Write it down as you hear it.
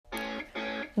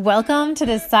Welcome to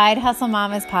the Side Hustle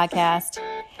Mamas podcast.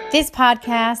 This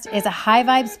podcast is a high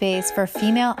vibe space for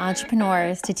female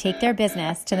entrepreneurs to take their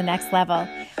business to the next level.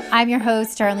 I'm your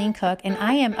host, Darlene Cook, and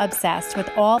I am obsessed with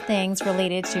all things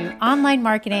related to online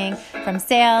marketing, from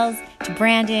sales to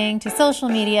branding to social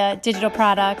media, digital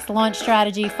products, launch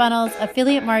strategy, funnels,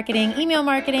 affiliate marketing, email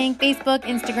marketing, Facebook,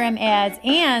 Instagram ads,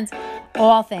 and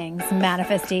all things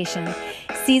manifestation.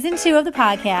 Season 2 of the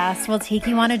podcast will take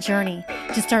you on a journey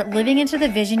to start living into the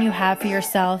vision you have for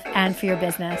yourself and for your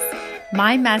business.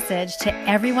 My message to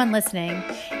everyone listening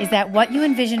is that what you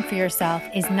envision for yourself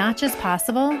is not just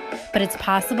possible, but it's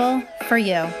possible for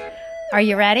you. Are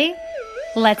you ready?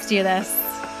 Let's do this.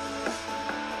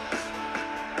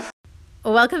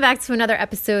 Welcome back to another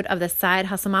episode of the Side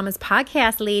Hustle Mamas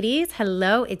podcast, ladies.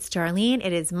 Hello, it's Darlene.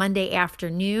 It is Monday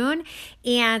afternoon,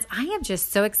 and I am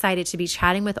just so excited to be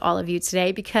chatting with all of you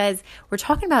today because we're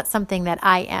talking about something that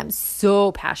I am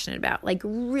so passionate about, like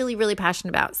really, really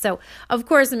passionate about. So, of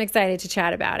course, I'm excited to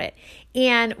chat about it.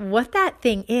 And what that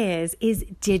thing is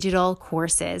digital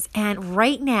courses. And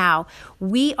right now,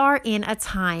 we are in a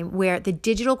time where the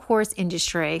digital course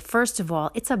industry, first of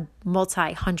all, it's a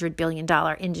multi-$100 billion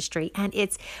industry, and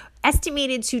it's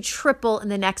estimated to triple in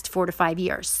the next 4 to 5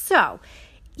 years. So,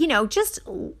 just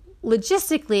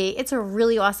logistically, it's a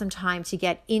really awesome time to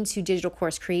get into digital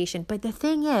course creation. But the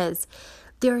thing is,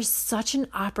 there's such an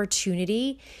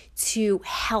opportunity to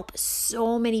help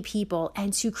so many people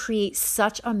and to create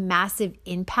such a massive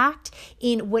impact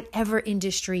in whatever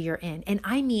industry you're in. And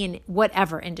I mean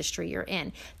whatever industry you're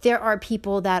in. There are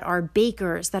people that are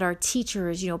bakers, that are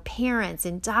teachers, parents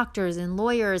and doctors and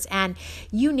lawyers and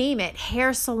you name it,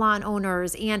 hair salon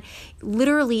owners. And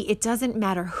literally, it doesn't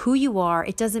matter who you are.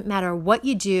 It doesn't matter what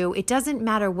you do. It doesn't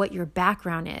matter what your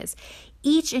background is.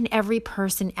 Each and every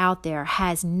person out there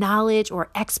has knowledge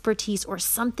or expertise or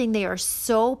something they are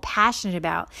so passionate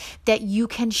about that you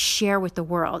can share with the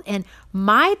world. And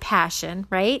my passion,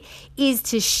 right, is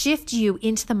to shift you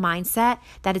into the mindset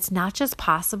that it's not just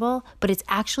possible, but it's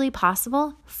actually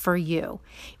possible for you.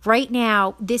 Right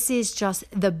now, this is just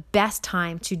the best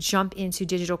time to jump into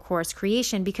digital course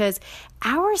creation because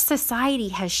our society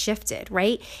has shifted,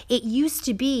 right? It used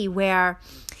to be where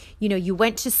you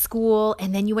went to school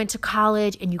and then you went to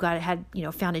college and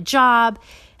you found a job,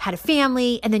 had a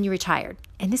family, and then you retired.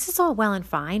 And this is all well and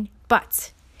fine,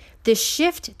 but the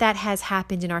shift that has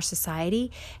happened in our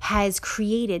society has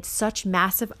created such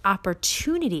massive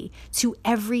opportunity to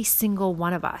every single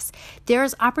one of us.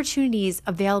 There's opportunities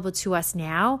available to us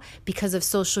now because of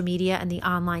social media and the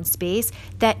online space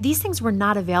that these things were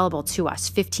not available to us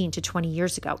 15 to 20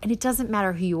 years ago. And it doesn't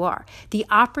matter who you are. The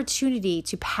opportunity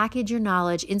to package your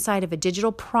knowledge inside of a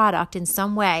digital product in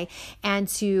some way and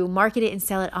to market it and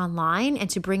sell it online and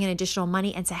to bring in additional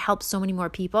money and to help so many more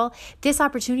people, this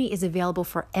opportunity is available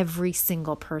for every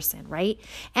single person, right?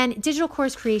 And digital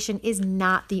course creation is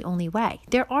not the only way.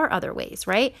 There are other ways,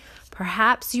 right?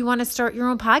 Perhaps you want to start your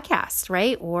own podcast,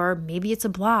 right? Or maybe it's a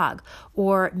blog,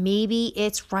 or maybe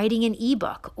it's writing an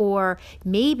ebook, or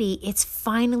maybe it's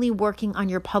finally working on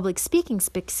your public speaking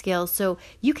skills so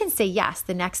you can say yes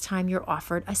the next time you're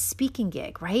offered a speaking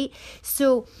gig, right?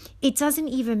 So it doesn't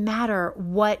even matter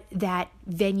what that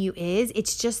venue is.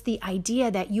 It's just the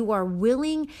idea that you are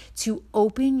willing to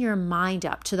open your mind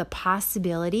up to the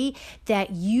possibility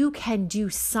that you can do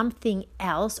something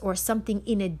else or something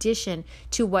in addition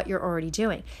to what you're already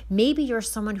doing. Maybe you're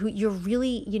someone who you're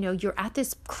really, you're at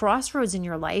this crossroads in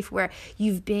your life where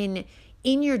you've been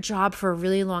in your job for a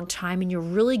really long time and you're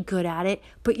really good at it,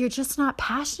 but you're just not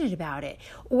passionate about it.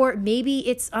 Or maybe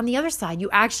it's on the other side. You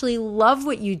actually love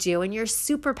what you do and you're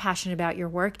super passionate about your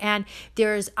work, and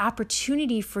there's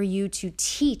opportunity for you to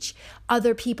teach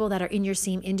other people that are in your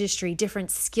same industry different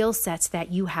skill sets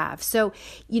that you have. So,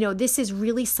 this is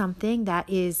really something that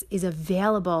is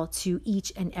available to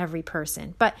each and every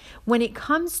person. But when it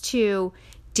comes to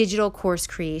digital course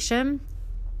creation,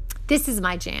 this is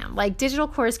my jam. Like, digital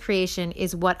course creation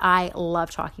is what I love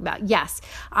talking about. Yes,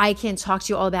 I can talk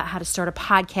to you all about how to start a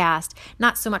podcast,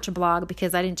 not so much a blog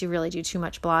because I didn't really do too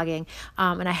much blogging,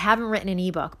 and I haven't written an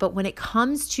ebook. But when it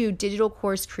comes to digital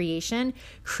course creation,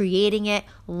 creating it,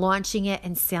 launching it,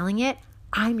 and selling it,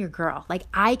 I'm your girl. Like,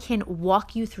 I can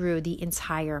walk you through the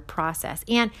entire process.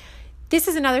 And this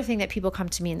is another thing that people come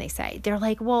to me and they say. They're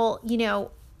like, well,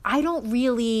 I don't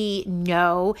really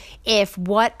know if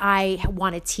what I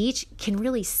want to teach can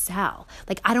really sell.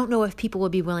 Like, I don't know if people will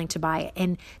be willing to buy it.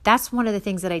 And that's one of the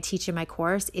things that I teach in my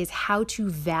course is how to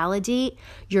validate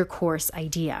your course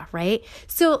idea, right?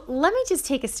 So let me just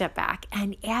take a step back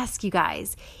and ask you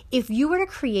guys, if you were to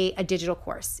create a digital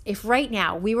course, if right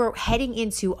now we were heading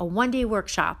into a one-day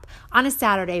workshop on a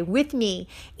Saturday with me,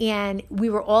 and we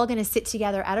were all going to sit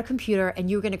together at a computer and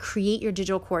you were going to create your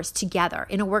digital course together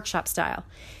in a workshop style,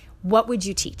 what would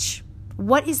you teach?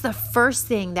 What is the first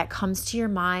thing that comes to your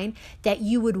mind that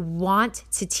you would want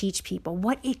to teach people?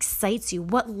 What excites you?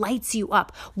 What lights you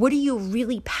up? What are you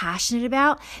really passionate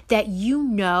about that you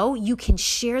know you can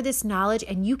share this knowledge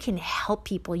and you can help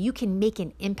people? You can make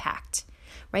an impact,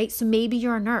 right? So maybe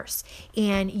you're a nurse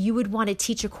and you would want to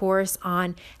teach a course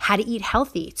on how to eat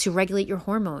healthy to regulate your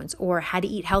hormones, or how to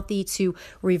eat healthy to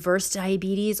reverse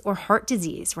diabetes or heart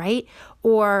disease, right?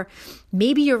 Or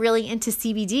maybe you're really into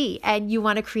CBD and you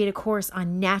want to create a course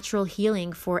on natural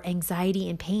healing for anxiety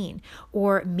and pain.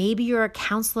 Or maybe you're a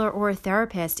counselor or a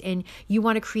therapist and you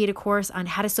want to create a course on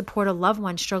how to support a loved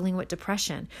one struggling with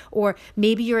depression. Or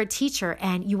maybe you're a teacher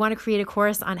and you want to create a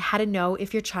course on how to know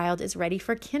if your child is ready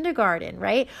for kindergarten,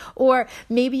 right? Or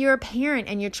maybe you're a parent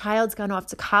and your child's gone off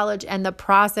to college and the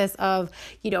process of,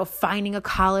 finding a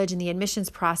college and the admissions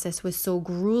process was so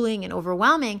grueling and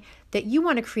overwhelming that you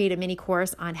want to create a mini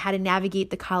course on how to navigate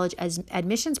the college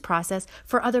admissions process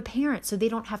for other parents so they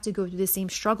don't have to go through the same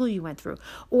struggle you went through.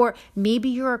 Or maybe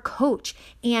you're a coach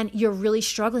and you're really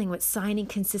struggling with signing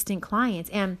consistent clients,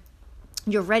 and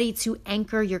you're ready to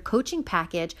anchor your coaching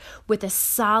package with a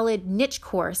solid niche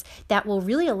course that will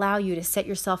really allow you to set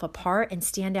yourself apart and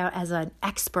stand out as an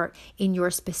expert in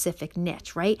your specific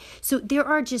niche, right? So there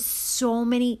are just so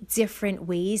many different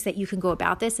ways that you can go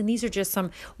about this. And these are just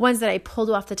some ones that I pulled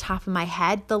off the top of my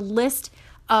head. The list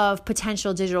of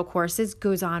potential digital courses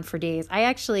goes on for days. I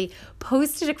actually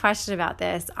posted a question about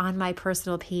this on my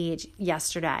personal page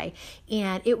yesterday,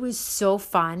 and it was so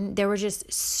fun. There were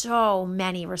just so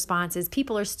many responses.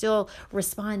 People are still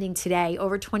responding today,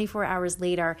 over 24 hours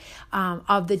later,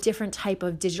 of the different type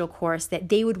of digital course that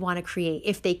they would want to create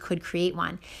if they could create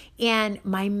one. And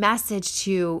my message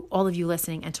to all of you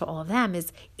listening and to all of them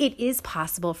is it is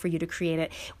possible for you to create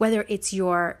it, whether it's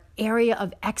your area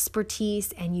of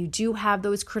expertise and you do have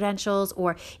those credentials,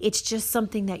 or it's just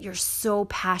something that you're so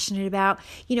passionate about.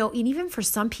 And even for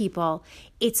some people,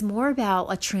 it's more about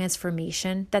a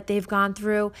transformation that they've gone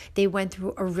through. They went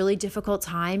through a really difficult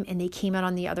time and they came out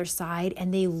on the other side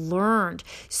and they learned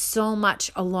so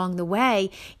much along the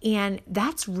way. And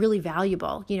that's really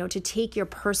valuable, to take your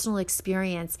personal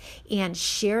experience and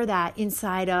share that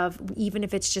inside of, even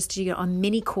if it's just a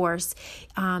mini course.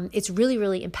 It's really,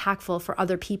 really impactful for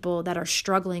other people that are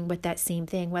struggling with that same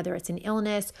thing, whether it's an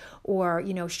illness or,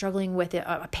 struggling with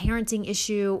a parenting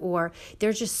issue, or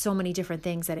there's just so many different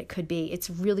things that it could be. It's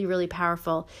really, really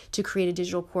powerful to create a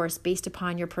digital course based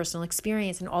upon your personal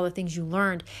experience and all the things you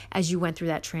learned as you went through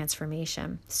that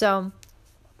transformation. So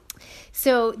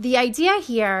the idea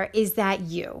here is that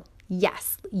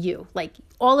yes, you, like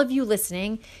all of you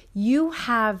listening, you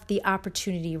have the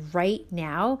opportunity right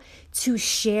now to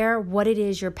share what it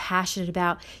is you're passionate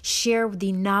about, share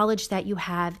the knowledge that you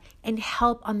have, and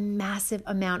help a massive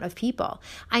amount of people.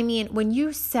 I mean, when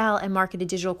you sell and market a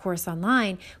digital course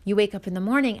online, you wake up in the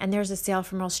morning and there's a sale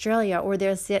from Australia, or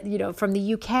there's, from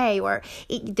the UK, or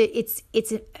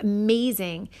it's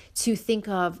amazing to think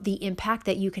of the impact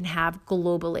that you can have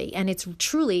globally. And it's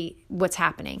truly what's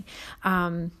happening.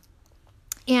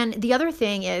 And the other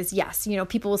thing is, yes,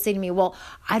 people will say to me, well,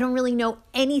 I don't really know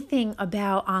anything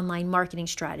about online marketing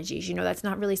strategies. That's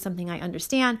not really something I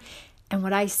understand. And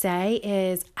what I say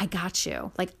is, I got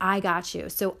you. I got you.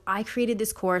 So I created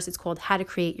this course. It's called How to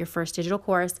Create Your First Digital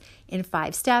Course in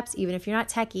 5 Steps, even if you're not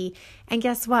techie. And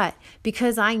guess what?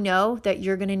 Because I know that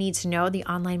you're going to need to know the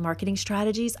online marketing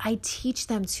strategies, I teach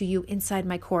them to you inside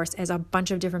my course as a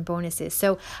bunch of different bonuses.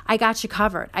 So I got you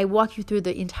covered. I walk you through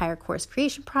the entire course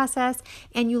creation process,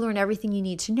 and you learn everything you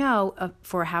need to know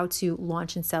for how to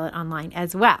launch and sell it online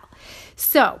as well.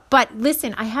 So, but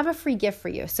listen, I have a free gift for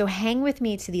you. So hang with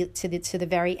me to the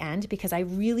very end, because I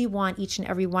really want each and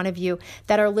every one of you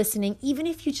that are listening, even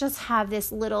if you just have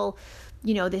this little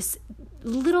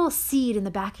seed in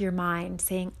the back of your mind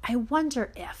saying, I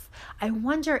wonder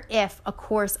if a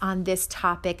course on this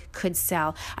topic could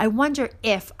sell. I wonder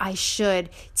if I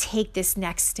should take this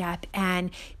next step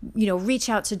and, reach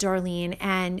out to Darlene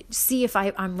and see if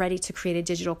I'm ready to create a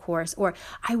digital course. Or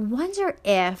I wonder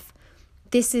if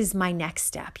this is my next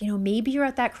step. Maybe you're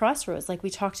at that crossroads like we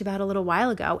talked about a little while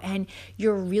ago, and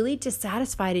you're really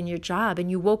dissatisfied in your job, and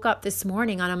you woke up this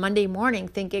morning on a Monday morning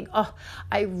thinking, oh,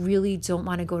 I really don't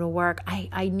want to go to work.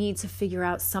 I need to figure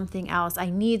out something else. I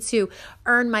need to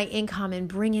earn my income and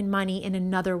bring in money in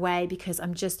another way, because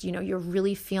I'm just, you're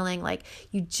really feeling like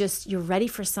you're ready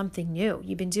for something new.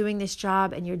 You've been doing this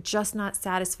job and you're just not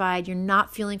satisfied. You're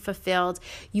not feeling fulfilled.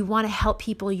 You want to help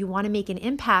people. You want to make an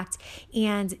impact,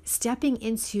 and stepping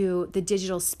into the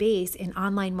digital space in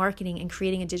online marketing and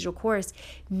creating a digital course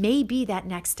may be that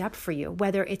next step for you,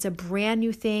 whether it's a brand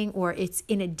new thing or it's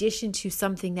in addition to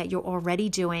something that you're already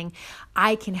doing.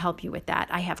 I can help you with that.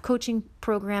 I have coaching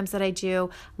programs that I do,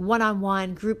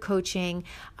 one-on-one group coaching,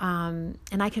 and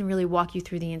I can really walk you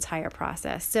through the entire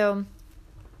process. So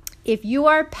if you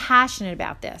are passionate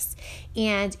about this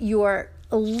and you're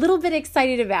a little bit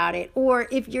excited about it, or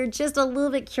if you're just a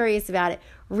little bit curious about it,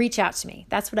 reach out to me.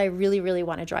 That's what I really, really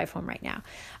want to drive home right now.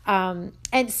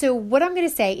 And so what I'm going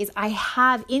to say is I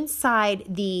have inside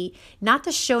not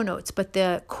the show notes, but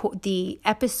the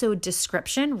episode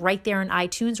description right there in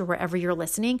iTunes or wherever you're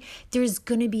listening, there's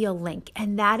going to be a link.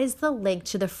 And that is the link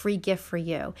to the free gift for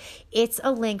you. It's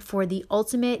a link for the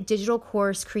ultimate digital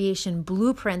course creation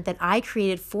blueprint that I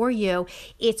created for you.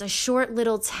 It's a short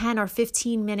little 10 or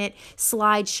 15 minute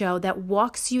slideshow that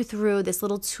walks you through this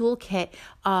little toolkit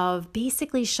of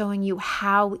basically showing you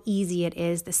how easy it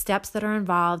is, the steps that are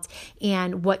involved,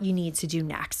 and what you need to do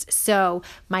next. So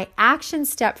my action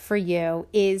step for you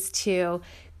is to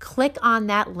click on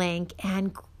that link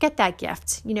and get that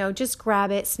gift. Just grab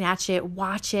it, snatch it,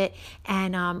 watch it,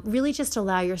 and really just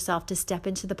allow yourself to step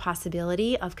into the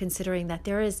possibility of considering that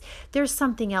there's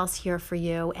something else here for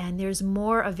you, and there's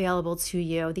more available to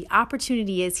you. The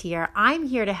opportunity is here. I'm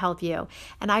here to help you,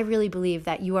 and I really believe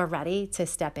that you are ready to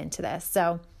step into this.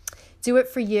 So do it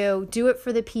for you. Do it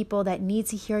for the people that need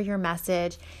to hear your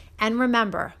message. And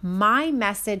remember, my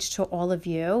message to all of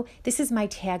you, this is my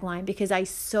tagline, because I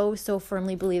so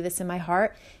firmly believe this in my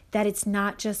heart, that it's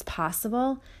not just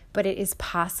possible, but it is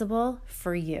possible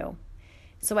for you.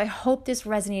 So I hope this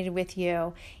resonated with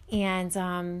you,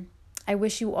 and I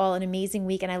wish you all an amazing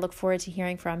week, and I look forward to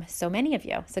hearing from so many of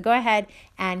you. So go ahead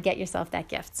and get yourself that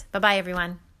gift. Bye-bye,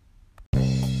 everyone.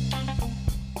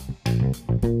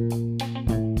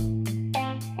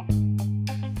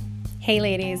 Hey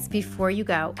ladies, before you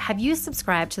go, have you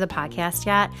subscribed to the podcast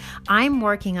yet? I'm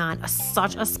working on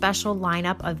such a special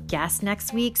lineup of guests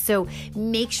next week, so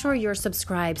make sure you're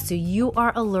subscribed so you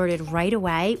are alerted right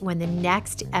away when the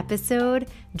next episode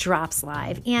drops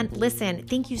live. And listen,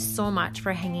 thank you so much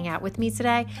for hanging out with me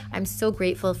today. I'm so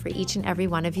grateful for each and every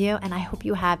one of you, and I hope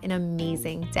you have an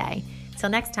amazing day.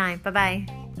 Till next time,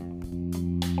 bye-bye.